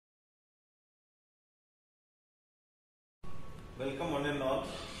Welcome one and all.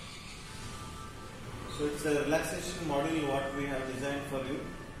 So it's a relaxation module what we have designed for you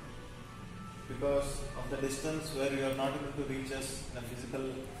because of the distance where you are not able to reach us in a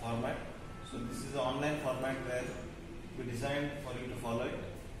physical format. So this is an online format where we designed for you to follow it.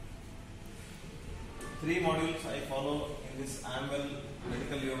 3 modules I follow in this annual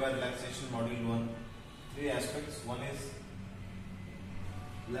medical yoga relaxation module 1. 3 aspects. One is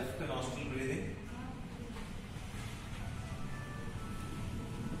left nostril breathing.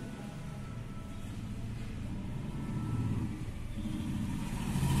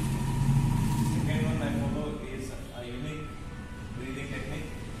 Second one I follow is a unique breathing technique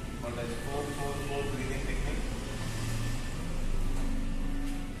called as 4-4-4 breathing technique.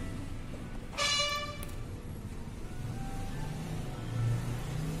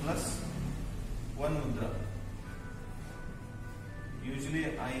 Plus one mudra. Usually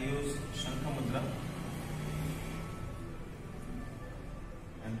I use Shankha mudra.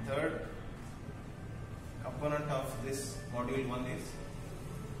 And third component of this module 1 is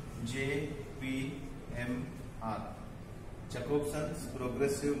JPMR, Jacobson's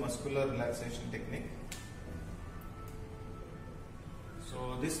Progressive Muscular Relaxation Technique.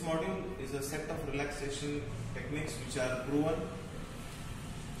 So this module is a set of relaxation techniques which are proven.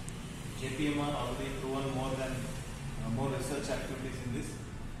 JPMR already proven more research activities in this.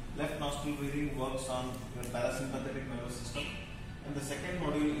 Left nostril breathing works on your parasympathetic nervous system, and the second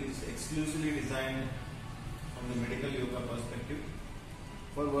module is exclusively designed from the medical yoga perspective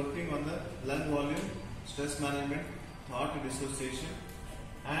for working on the lung volume, stress management, thought dissociation,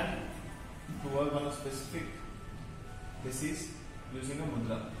 and to work on a specific disease using a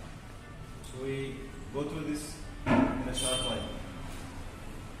mudra. So we go through this in a short while.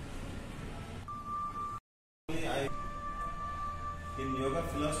 In yoga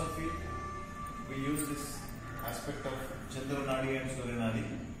philosophy, we use this aspect of Chandra Nadi and Surya Nadi.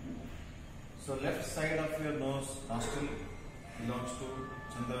 So left side of your nostril belongs to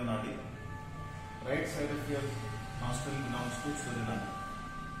Chandra Nadi. Right side of your nostril belongs to Surya Nadi.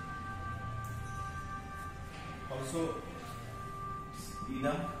 Also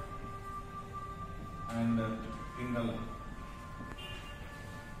Ida and Pingala.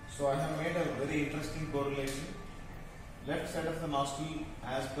 So I have made a very interesting correlation. Left side of the nostril,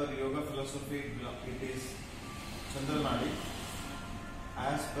 as per yoga philosophy, it is Chandra Nadi.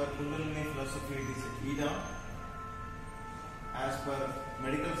 As per Kundalini philosophy, it is Ida. As per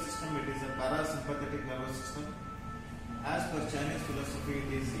medical system, it is a parasympathetic nervous system. As per Chinese philosophy,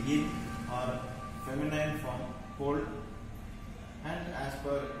 it is Yin or feminine form, cold. And as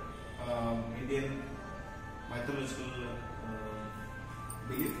per Indian mythological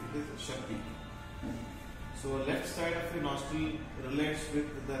belief, it is Shakti. So left side of your nostril relates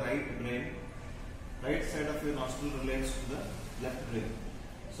with the right brain. Right side of your nostril relates to the left brain.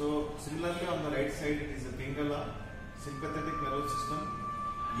 So similarly on the right side it is a Pingala, sympathetic nervous system.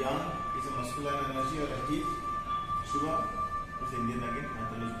 Yang is a masculine energy or a heat. Shiva is Indian again,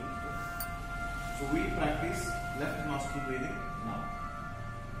 mythological. So we practice left nostril breathing now.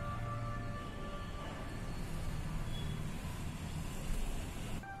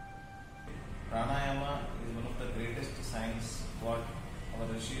 Pranayama is one of the greatest science what our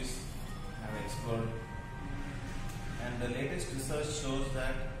rishis have explored, and the latest research shows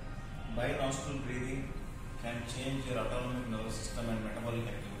that by nostril breathing can change your autonomic nervous system and metabolic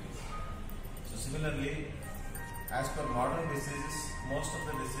activities. So similarly, as per modern diseases, most of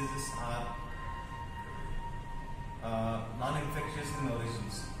the diseases are non-infectious in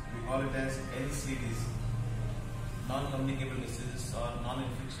origins. We call it as NCDs, non-communicable diseases or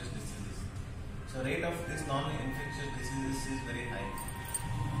non-infectious diseases. So rate of this non-infectious diseases is very high.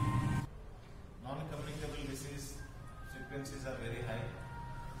 Non-communicable disease frequencies are very high.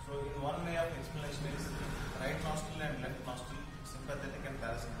 So in one way of explanation is right nostril and left nostril, sympathetic and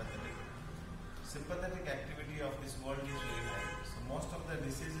parasympathetic. Sympathetic activity of this world is very high. So most of the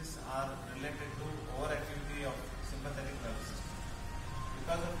diseases are related to overactivity of sympathetic nervous system.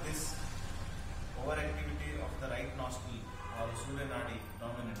 Because of this overactivity of the right nostril or Surya Nadi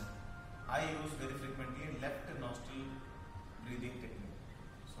dominant, I use very frequently left nostril breathing technique.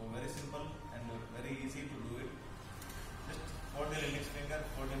 So very simple and very easy to do it. Just hold your index finger,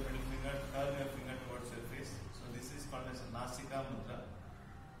 hold your middle finger, turn your finger towards your face. So this is called as a Nasika mudra.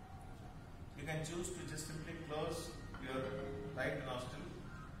 You can choose to just simply close your right nostril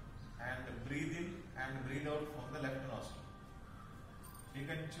and breathe in and breathe out from the left nostril. You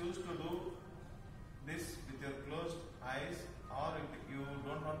can choose to do this with your closed eyes, or if you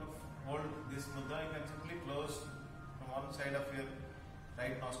don't want to hold this mudra, you can simply close from one side of your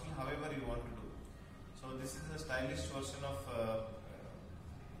right nostril, however you want to do. So this is a stylish version of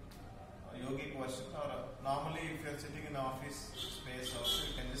yogic version. Or normally, if you are sitting in an office space, also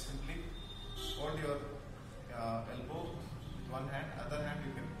you can just simply hold your elbow with one hand, other hand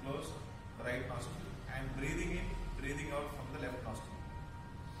you can close the right nostril and breathing in, breathing out from the left nostril.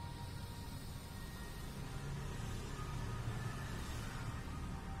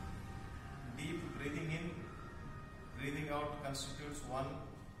 Deep breathing in, breathing out constitutes one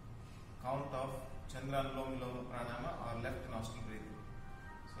count of Chandra Anulom Viloma Pranayama or left nostril breathing.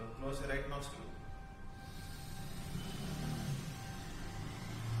 So close the right nostril.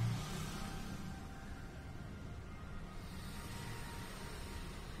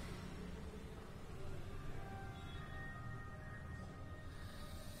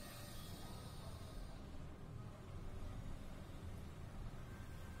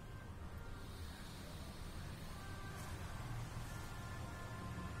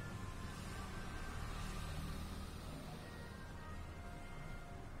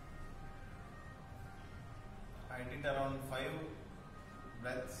 I did around 5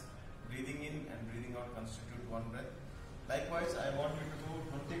 breaths. Breathing in and breathing out constitute one breath. Likewise, I want you to do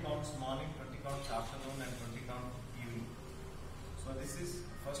 20 counts morning, 20 counts afternoon and 20 counts evening. So this is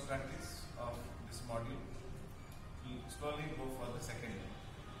first practice of this module. We'll slowly go for the second.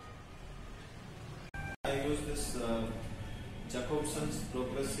 I use this Jacobson's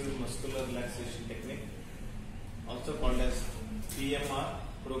Progressive Muscular Relaxation Technique, also called as PMR,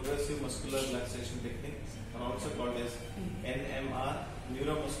 Progressive Muscular Relaxation Technique, or also called as NMR,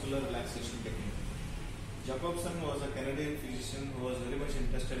 Neuromuscular Relaxation Technique. Jacobson was a Canadian physician who was very much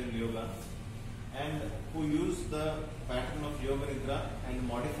interested in yoga and who used the pattern of Yoga Nidra and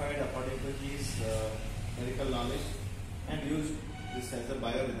modified according to his medical knowledge and used this as a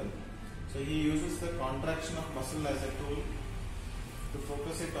biorhythm. So he uses the contraction of muscle as a tool to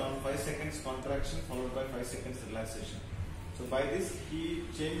focus it on 5 seconds contraction followed by 5 seconds relaxation. So by this he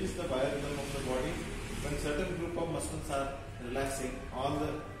changes the biorhythm of the body. When certain group of muscles are relaxing, all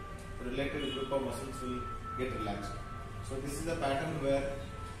the related group of muscles will get relaxed. So this is a pattern where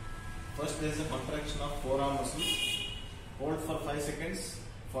first there is a contraction of forearm muscles, hold for 5 seconds,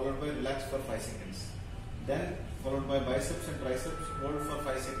 followed by relax for 5 seconds. Then followed by biceps and triceps, hold for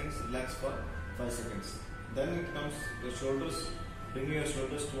 5 seconds, relax for 5 seconds. Then it comes the shoulders, bring your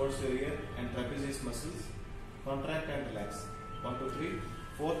shoulders towards your ear and trapezius muscles, contract and relax. 1, 2, 3.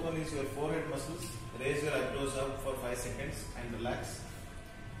 Fourth one is your forehead muscles, raise your eyebrows up for 5 seconds and relax.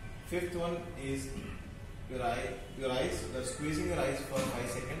 Fifth one is your eyes, you are squeezing your eyes for 5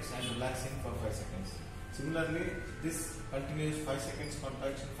 seconds and relaxing for 5 seconds. Similarly, this continues 5 seconds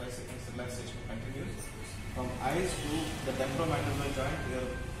contraction, 5 seconds relaxation continues. From eyes to the temporomandibular joint, you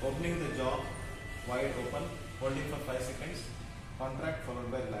are opening the jaw wide open, holding for 5 seconds, contract followed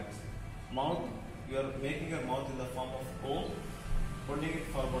by relax. Mouth, you are making your mouth in the form of O, holding it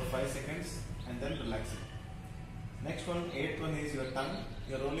for about 5 seconds and then relaxing. Next one, 8th one is your tongue.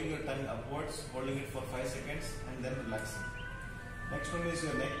 You are rolling your tongue upwards, holding it for 5 seconds and then relaxing. Next one is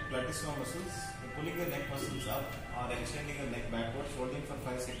your neck platysma muscles. You are pulling your neck muscles up or extending your neck backwards, holding for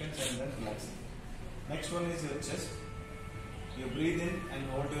 5 seconds and then relaxing. Next one is your chest. You breathe in and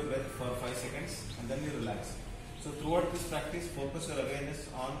hold your breath for 5 seconds and then you relax. So throughout this practice, focus your awareness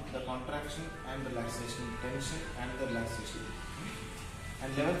on the contraction and relaxation, tension and the relaxation. And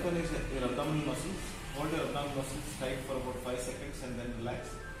 11th one is your abdominal muscles. Hold your abdominal muscles tight for about 5 seconds and then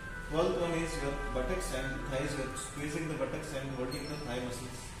relax. 12th one is your buttocks and thighs. You are squeezing the buttocks and holding the thigh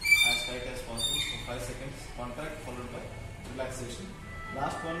muscles as tight as possible for 5 seconds. Contract followed by relaxation.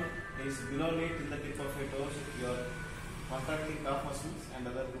 Last one is below knee till the tip of your toes. You are contracting calf muscles and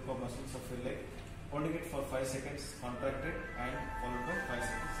other group of muscles of your leg. Holding it for 5 seconds contracted and followed by 5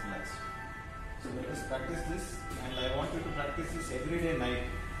 seconds relaxed. So let us practice this, and I want you to practice this every day night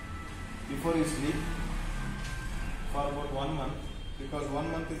before you sleep for about 1 month, because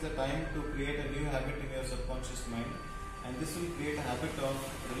 1 month is the time to create a new habit in your subconscious mind, and this will create a habit of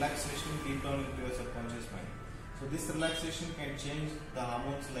relaxation deep down into your subconscious mind. So this relaxation can change the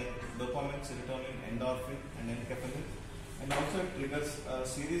hormones like dopamine, serotonin, endorphin and enkephalin, and also it triggers a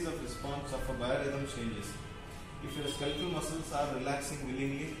series of response of a biorhythm changes. If your skeletal muscles are relaxing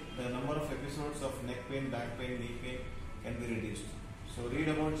willingly, the number of episodes of neck pain, back pain, knee pain can be reduced. So read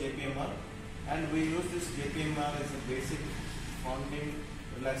about JPMR, and we use this JPMR as a basic founding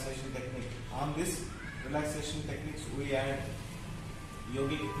relaxation technique. On this relaxation techniques, we add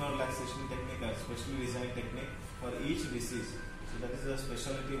yogic hypno relaxation technique, a specially designed technique for each disease. So that is the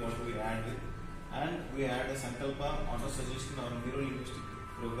specialty what we add with, and we add a sankalpa, auto-suggestion or neuro-linguistic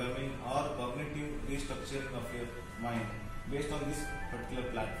programming or cognitive restructuring of your mind based on this particular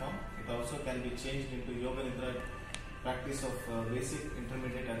platform. It also can be changed into yoga nidra practice of basic,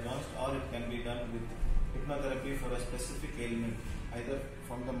 intermediate, advanced, or it can be done with hypnotherapy for a specific ailment, either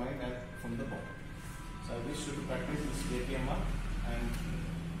from the mind and from the body. So I wish you to practice this KPMR and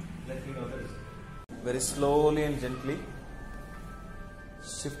let me know the result. Very slowly and gently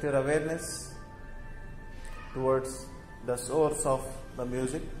shift your awareness towards the source of the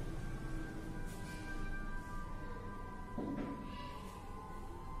music.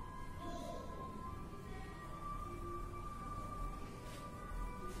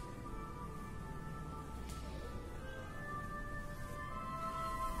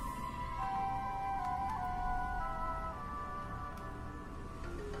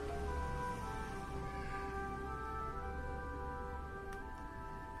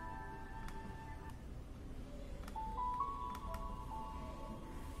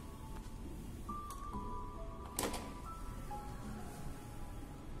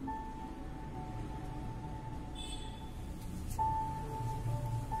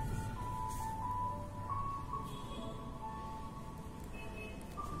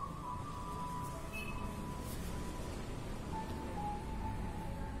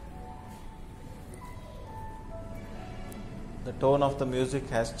 The tone of the music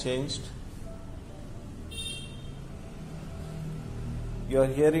has changed. You are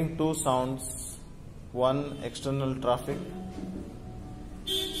hearing two sounds, one external traffic,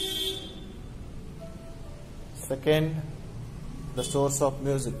 second the source of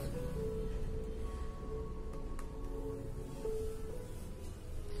music.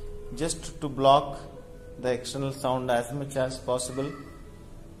 Just to block the external sound as much as possible,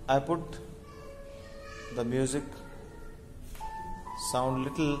 I put the music sound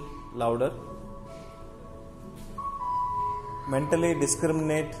little louder. Mentally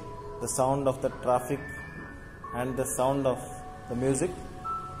discriminate the sound of the traffic and the sound of the music.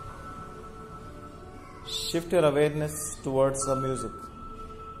 Shift your awareness towards the music.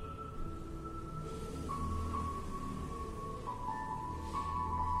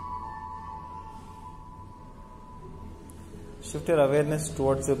 Shift your awareness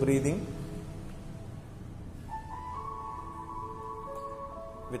towards your breathing.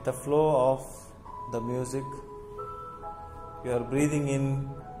 With the flow of the music, you are breathing in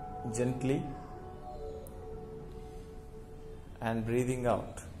gently and breathing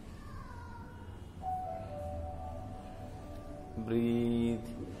out. Breathe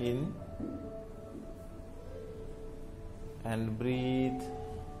in and breathe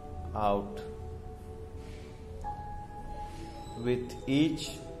out. With each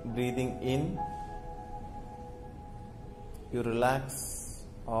breathing in, you relax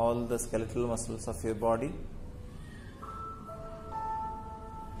all the skeletal muscles of your body.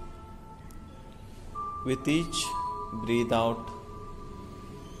 With each breathe out,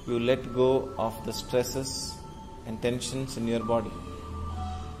 you let go of the stresses and tensions in your body.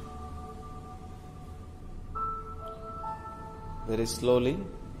 Very slowly,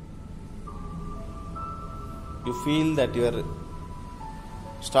 you feel that you are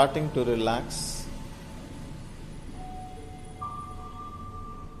starting to relax.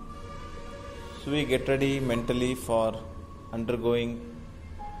 So we get ready mentally for undergoing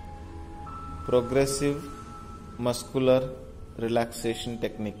progressive muscular relaxation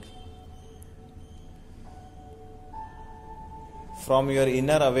technique. From your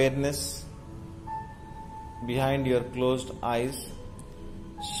inner awareness behind your closed eyes,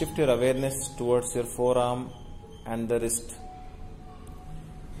 shift your awareness towards your forearm and the wrist.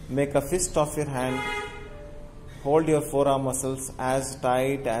 Make a fist of your hand. Hold your forearm muscles as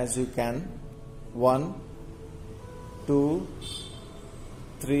tight as you can. 1, 2,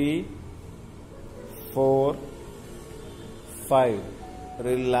 3, 4, 5.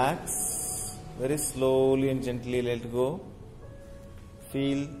 Relax. Very slowly and gently let go.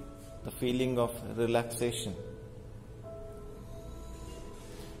 Feel the feeling of relaxation.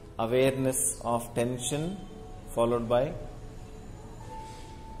 Awareness of tension followed by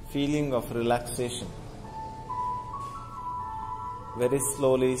feeling of relaxation. Very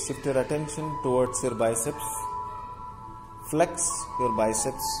slowly shift your attention towards your biceps. Flex your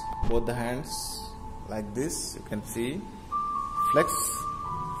biceps, both the hands like this. You can see. Flex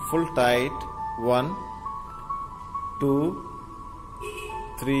full tight. 1, 2,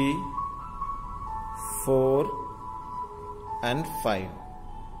 3, 4 and 5.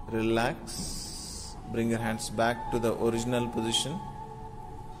 Relax. Bring your hands back to the original position.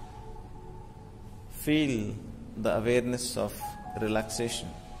 Feel the awareness of relaxation.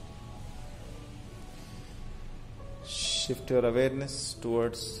 Shift your awareness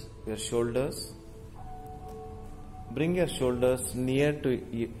towards your shoulders. Bring your shoulders near to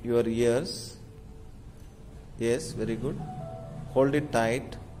your ears. Yes, very good. Hold it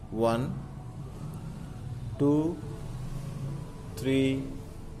tight. 1, 2, 3,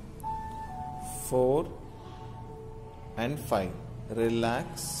 4 and 5.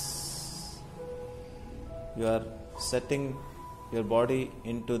 Relax. You are setting your body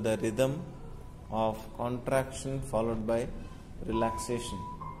into the rhythm of contraction followed by relaxation.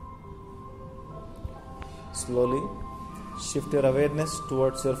 Slowly shift your awareness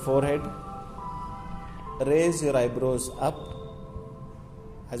towards your forehead. Raise your eyebrows up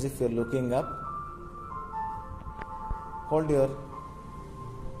as if you are looking up. Hold your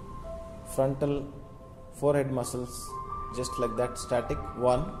frontal forehead muscles just like that, static.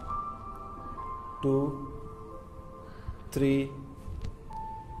 1, 2, 3,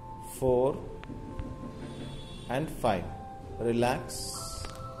 4 and 5. Relax.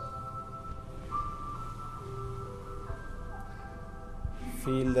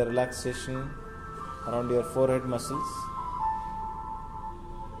 Feel the relaxation around your forehead muscles.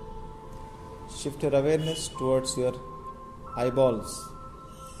 Shift your awareness towards your eyeballs.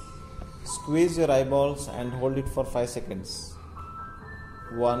 Squeeze your eyeballs and hold it for 5 seconds.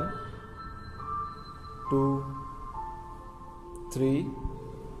 1, 2, 3,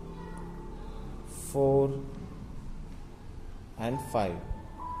 4 and 5.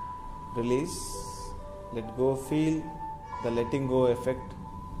 Release. Let go. Feel the letting go effect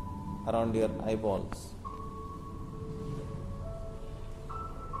around your eyeballs.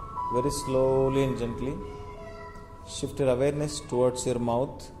 Very slowly and gently shift your awareness towards your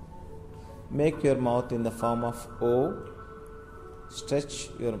mouth. Make your mouth in the form of O. Stretch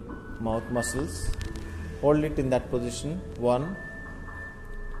your mouth muscles. Hold it in that position. 1,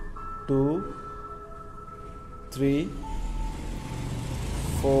 2, 3,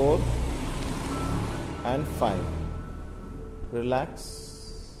 4 and 5. Relax.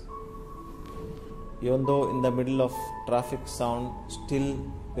 Even though in the middle of traffic sound, still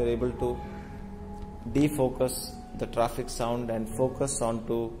you are able to defocus the traffic sound and focus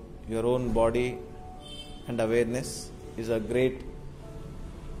onto your own body and awareness is a great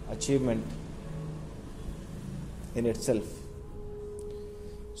achievement in itself.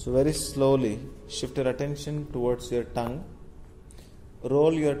 So very slowly shift your attention towards your tongue.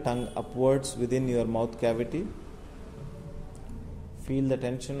 Roll your tongue upwards within your mouth cavity. Feel the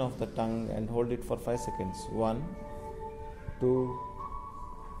tension of the tongue and hold it for 5 seconds. 1, 2,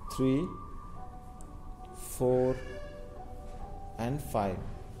 3, 4 and 5.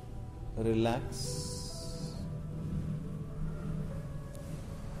 Relax.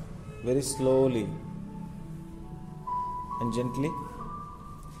 Very slowly and gently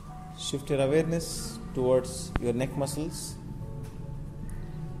shift your awareness towards your neck muscles.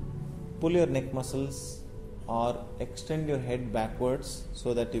 Pull your neck muscles or extend your head backwards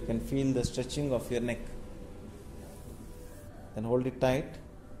so that you can feel the stretching of your neck. Then hold it tight.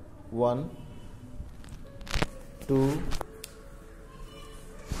 1, 2,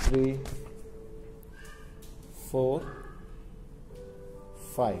 3, 4,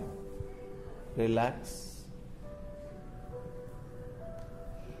 5. Relax.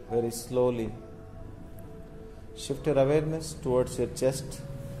 Very slowly shift your awareness towards your chest.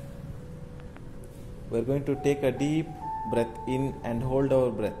 We are going to take a deep breath in and hold our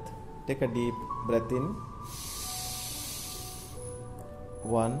breath. Take a deep breath in.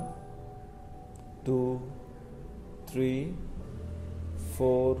 1, 2, 3,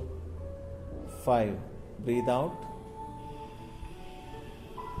 4, 5. Breathe out.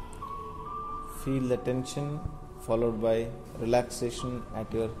 Feel the tension followed by relaxation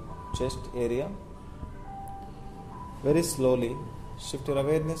at your chest area. Very slowly shift your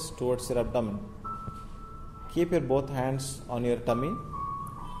awareness towards your abdomen. Keep your both hands on your tummy.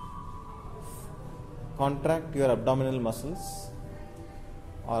 Contract your abdominal muscles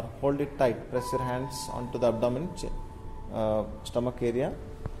or hold it tight. Press your hands onto the abdomen, stomach area.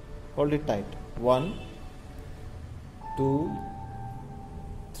 Hold it tight. 1, 2,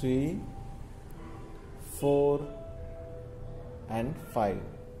 3, 4 and 5.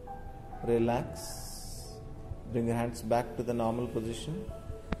 Relax. Bring your hands back to the normal position.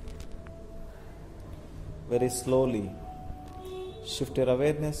 Very slowly shift your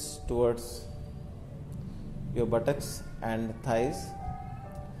awareness towards your buttocks and thighs.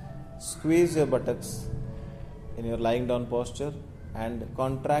 Squeeze your buttocks in your lying down posture and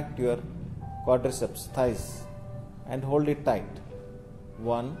contract your quadriceps, thighs, and hold it tight.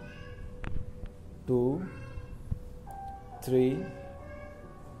 1, 2, 3,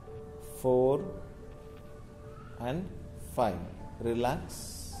 4 and 5.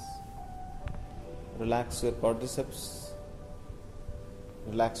 Relax. relax your quadriceps,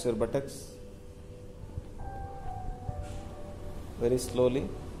 relax your buttocks. Very slowly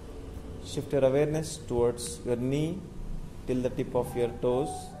shift your awareness towards your knee till the tip of your toes,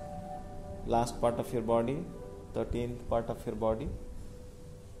 last part of your body, 13th part of your body.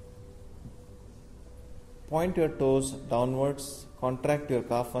 Point your toes downwards, contract your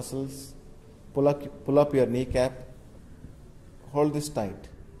calf muscles, pull up your kneecap, hold this tight.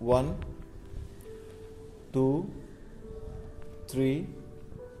 1, 2, 3,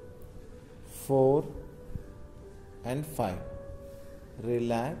 4 and 5.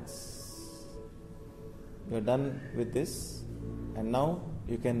 Relax. You are done with this, and now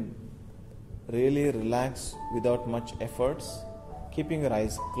you can really relax without much efforts, keeping your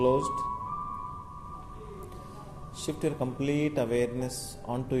eyes closed. Shift your complete awareness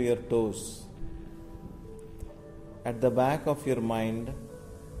onto your toes. At the back of your mind,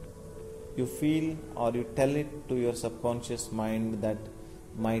 you feel or you tell it to your subconscious mind that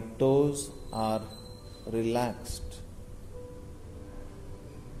my toes are relaxed.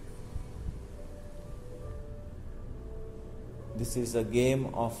 This is a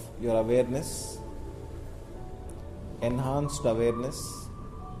game of your awareness, enhanced awareness.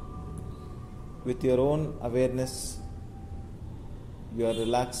 With your own awareness, you are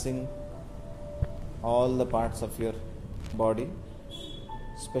relaxing all the parts of your body,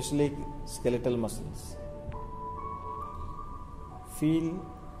 especially skeletal muscles. Feel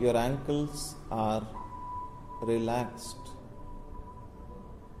your ankles are relaxed.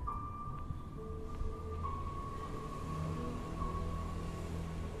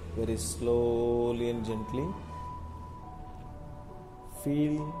 Very slowly and gently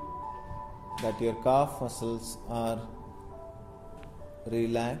feel that your calf muscles are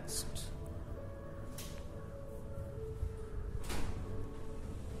relaxed.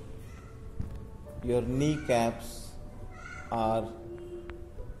 Your kneecaps are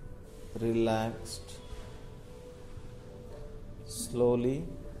relaxed. Slowly,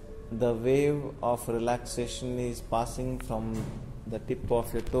 the wave of relaxation is passing from the tip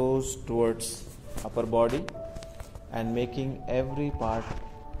of your toes towards upper body and making every part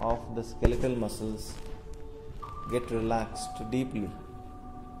of the skeletal muscles get relaxed deeply.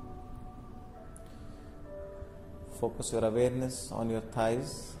 Focus your awareness on your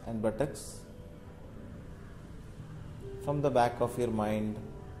thighs and buttocks. From the back of your mind,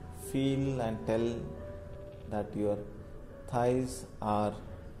 feel and tell that your thighs are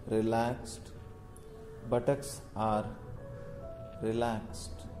relaxed, buttocks are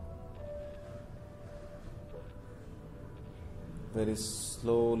relaxed. Very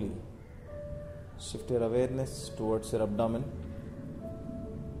slowly shift your awareness towards your abdomen.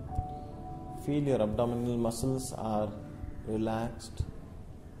 Feel your abdominal muscles are relaxed.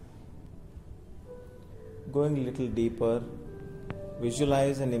 Going a little deeper,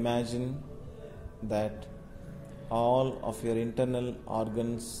 visualize and imagine that all of your internal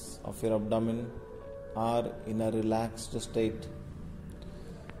organs of your abdomen are in a relaxed state.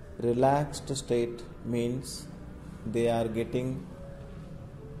 Relaxed state means they are getting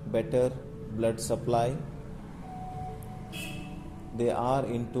better blood supply. They are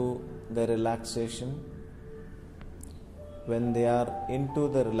into the relaxation. When they are into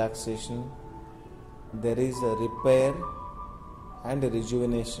the relaxation, there is a repair and a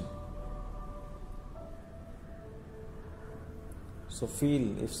rejuvenation. So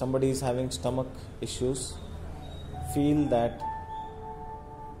feel, if somebody is having stomach issues, feel that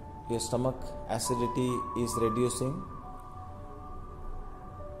your stomach acidity is reducing.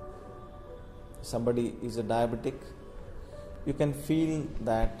 Somebody is a diabetic, you can feel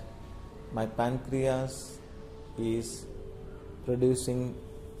that my pancreas is producing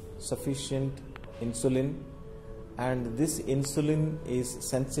sufficient insulin, and this insulin is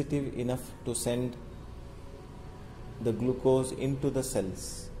sensitive enough to send the glucose into the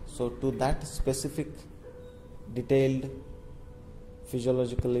cells. So to that specific detailed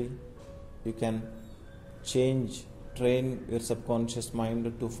physiologically, you can train your subconscious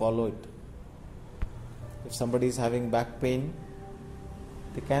mind to follow it. If somebody is having back pain,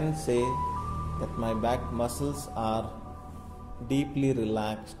 they can say that my back muscles are deeply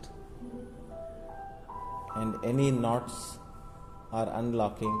relaxed and any knots are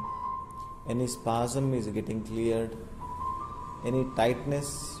unlocking, any spasm is getting cleared, any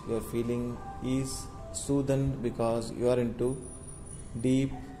tightness you are feeling is soothed because you are into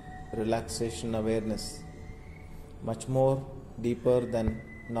deep relaxation awareness, much more deeper than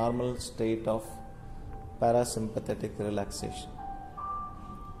normal state of parasympathetic relaxation.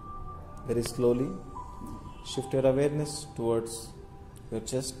 Very slowly shift your awareness towards your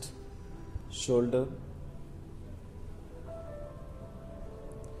chest, shoulder,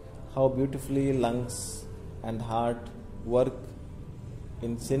 how beautifully lungs and heart work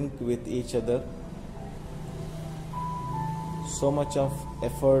in sync with each other. So much of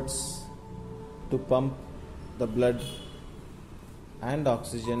efforts to pump the blood and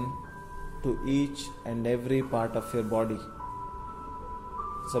oxygen to each and every part of your body.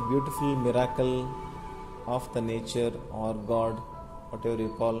 It's a beautiful miracle of the nature or God, whatever you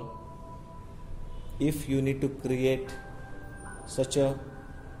call. If you need to create such a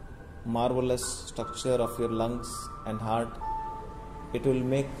marvelous structure of your lungs and heart, it will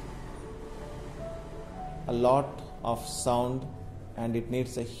make a lot of sound, and it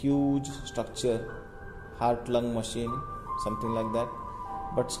needs a huge structure, heart-lung machine, something like that.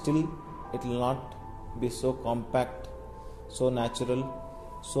 But still, it will not be so compact, so natural,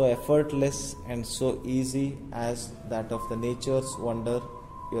 so effortless and so easy as that of the nature's wonder,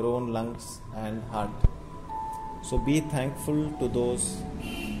 your own lungs and heart. So be thankful to those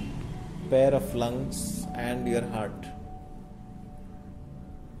pair of lungs and your heart.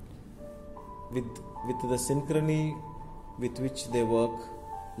 With the synchrony with which they work,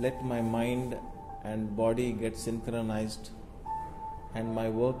 let my mind and body get synchronized, and my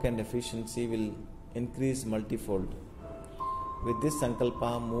work and efficiency will increase multifold. With this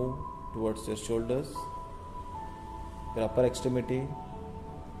sankalpa, move towards your shoulders, your upper extremity,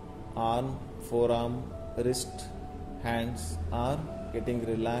 arm, forearm, wrist, hands are getting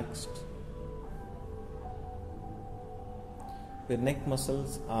relaxed. Your neck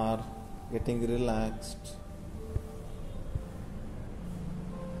muscles are getting relaxed.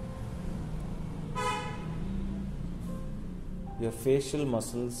 Your facial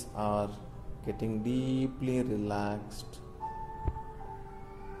muscles are getting deeply relaxed.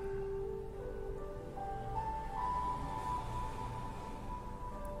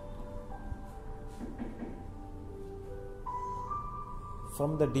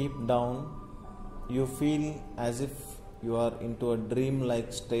 From the deep down, you feel as if you are into a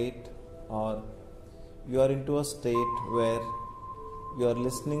dream-like state, or you are into a state where you are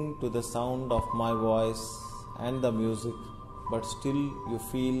listening to the sound of my voice and the music, but still you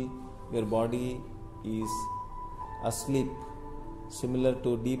feel your body is asleep, similar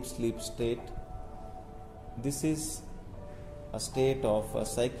to deep sleep state. This is a state of a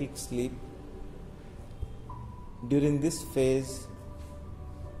psychic sleep. During this phase,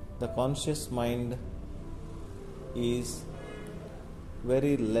 the conscious mind is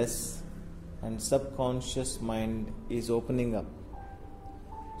very less and subconscious mind is opening up.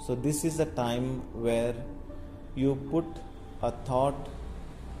 So this is the time where you put a thought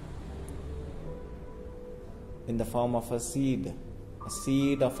in the form of a seed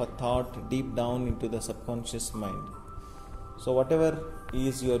of a thought deep down into the subconscious mind. So whatever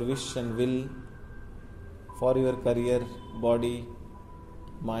is your wish and will for your career, body,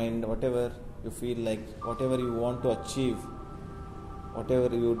 mind, whatever you feel like, whatever you want to achieve,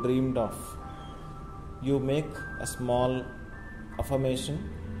 whatever you dreamed of, you make a small affirmation,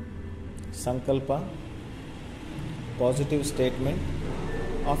 sankalpa, positive statement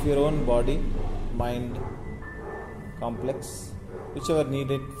of your own body, mind complex, whichever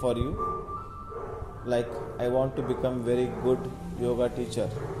needed for you. Like, I want to become very good yoga teacher,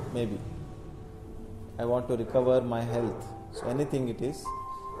 maybe. I want to recover my health. So anything it is,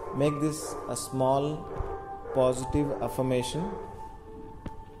 make this a small positive affirmation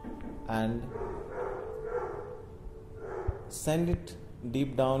and send it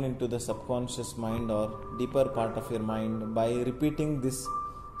deep down into the subconscious mind or deeper part of your mind by repeating this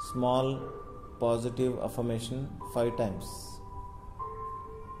small positive affirmation 5 times.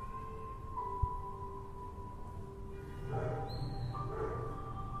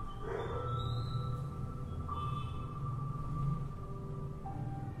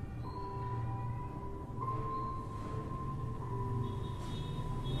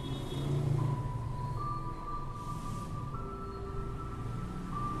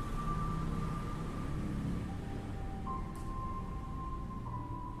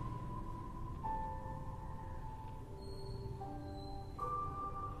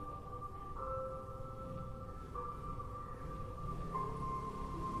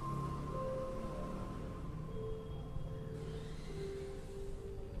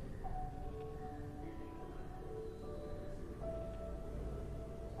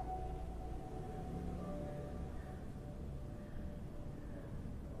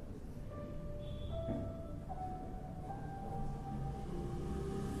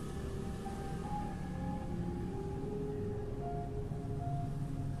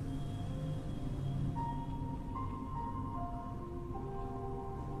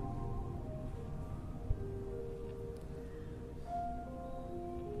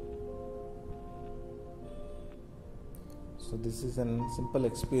 So this is a simple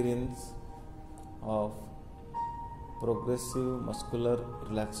experience of progressive muscular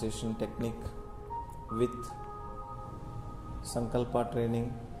relaxation technique with Sankalpa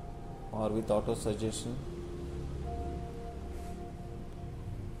training or with auto suggestion.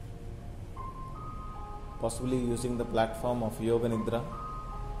 Possibly using the platform of Yoga Nidra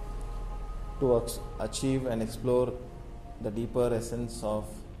to achieve and explore the deeper essence of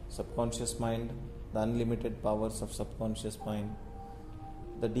subconscious mind, the unlimited powers of subconscious mind,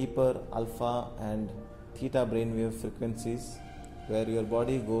 the deeper alpha and theta brainwave frequencies, where your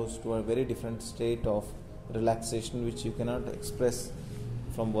body goes to a very different state of relaxation which you cannot express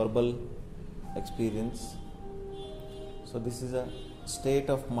from verbal experience. So this is a state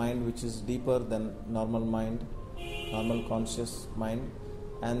of mind which is deeper than normal mind, normal conscious mind,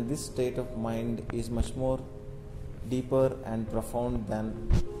 and this state of mind is much more deeper and profound than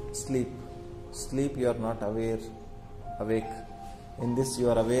sleep. Sleep you are not awake. In this you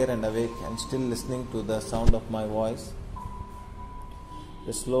are aware and awake and still listening to the sound of my voice.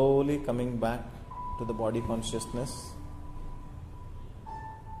 You're slowly coming back to the body consciousness.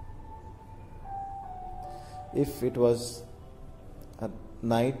 If it was a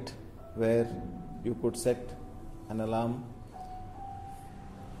night where you could set an alarm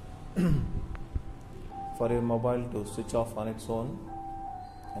for your mobile to switch off on its own,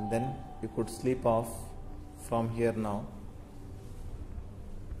 and then you could sleep off from here now.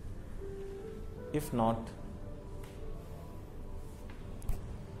 If not,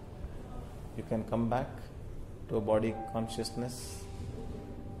 you can come back to a body consciousness.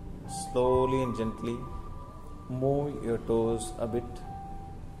 Slowly and gently move your toes a bit,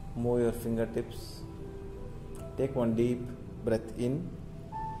 move your fingertips. Take one deep breath in,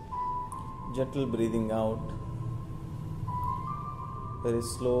 gentle breathing out. Very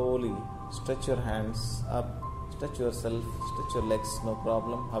slowly stretch your hands up, stretch yourself, stretch your legs, no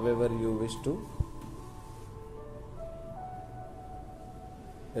problem, however you wish to.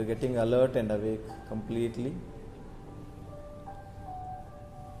 You're getting alert and awake completely.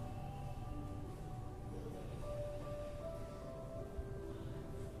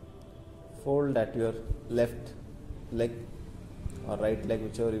 Fold at your left leg or right leg,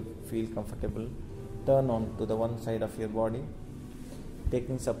 whichever you feel comfortable. Turn on to the one side of your body,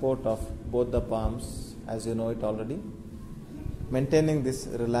 taking support of both the palms as you know it already. Maintaining this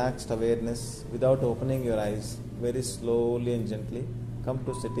relaxed awareness without opening your eyes, very slowly and gently come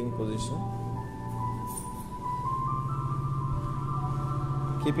to sitting position.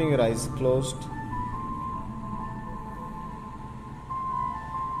 Keeping your eyes closed.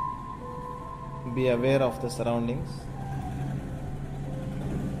 Be aware of the surroundings.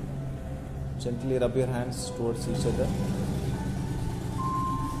 Gently rub your hands towards each other.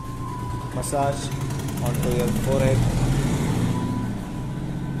 Massage onto your forehead,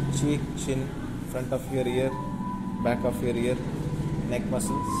 cheek, chin, front of your ear, back of your ear, neck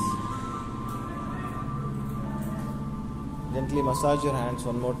muscles. Gently massage your hands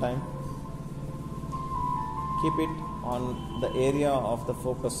one more time. Keep it on the area of the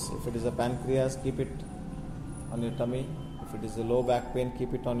focus. If it is a pancreas, keep it on your tummy. If it is a low back pain,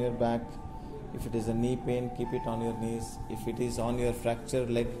 keep it on your back. If it is a knee pain, keep it on your knees. If it is on your fractured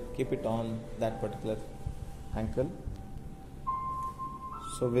leg, keep it on that particular ankle.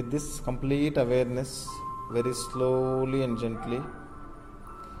 So with this complete awareness, very slowly and gently,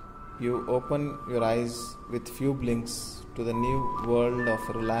 you open your eyes with few blinks to the new world of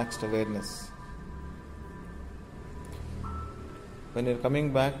relaxed awareness. When you're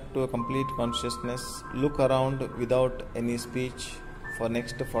coming back to a complete consciousness, look around without any speech for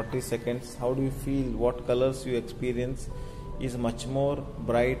next 40 seconds. How do you feel? What colors you experience is much more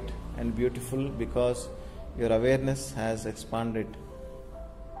bright and beautiful because your awareness has expanded.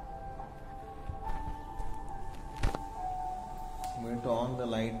 I'm going to on the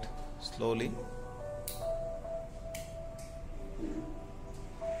light slowly.